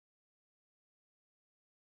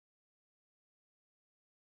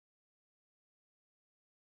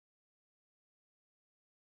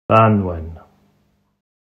Banwen.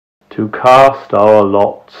 To cast our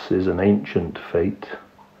lots is an ancient fate,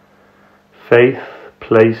 faith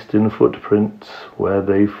placed in footprints where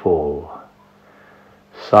they fall.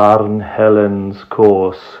 Sarn Helen's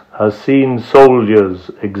course has seen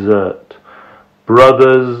soldiers exert,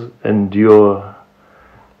 brothers endure,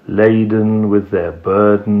 laden with their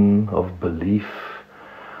burden of belief.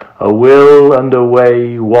 A will and a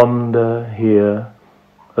way wander here,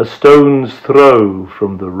 a stone's throw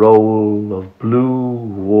from the roll of blue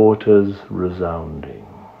waters resounding.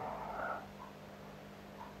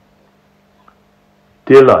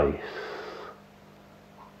 Dilais,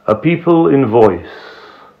 a people in voice,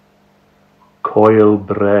 coel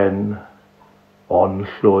bren,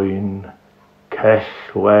 onllwyn,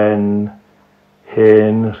 cellwen,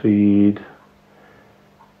 hen rhyd,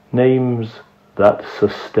 names that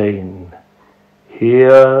sustain.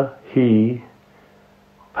 Here he,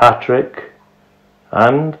 Patrick,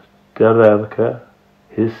 and Darerca,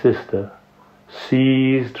 his sister,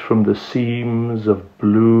 seized from the seams of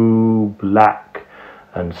blue black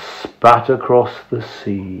and spat across the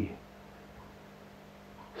sea,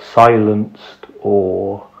 silenced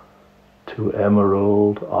awe to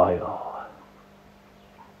Emerald Isle.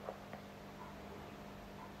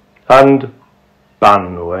 And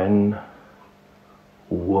Banwen,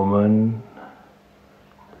 woman,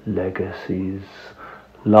 legacies,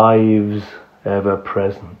 lives ever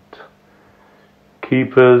present,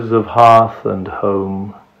 keepers of hearth and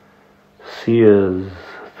home, seers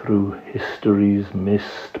through history's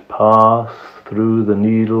mist, pass through the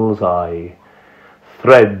needle's eye,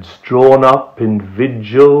 threads drawn up in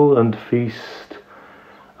vigil and feast,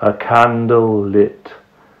 a candle lit,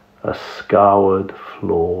 a scoured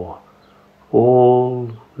floor,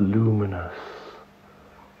 all luminous,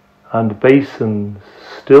 and basins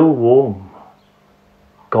still warm,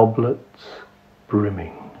 goblets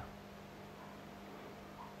brimming.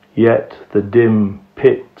 Yet the dim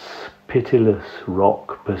pit's pitiless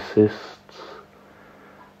rock persists,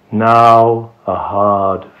 now a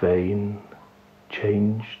hard vein,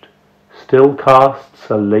 changed, still casts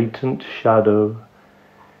a latent shadow,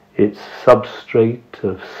 its substrate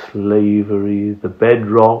of slavery, the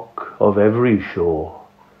bedrock of every shore,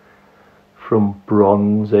 from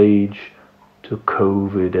Bronze Age to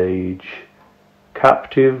Covid age,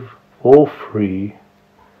 captive or free,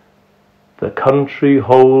 the country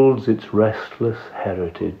holds its restless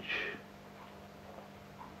heritage.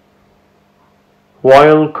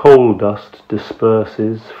 While coal dust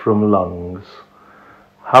disperses from lungs,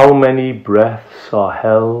 how many breaths are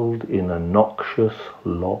held in a noxious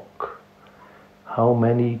lock? How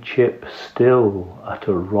many chip still at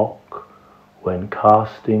a rock when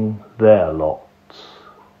casting their lots?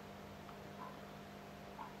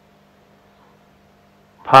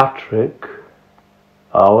 Patrick,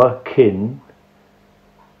 our kin,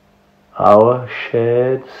 our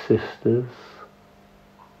shared sisters,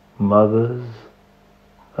 mothers,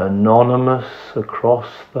 anonymous across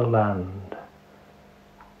the land.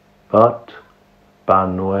 But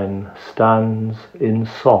Banwen stands in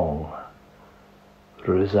song,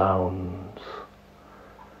 resounds.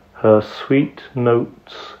 Her sweet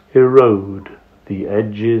notes erode the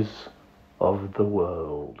edges of the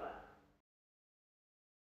world.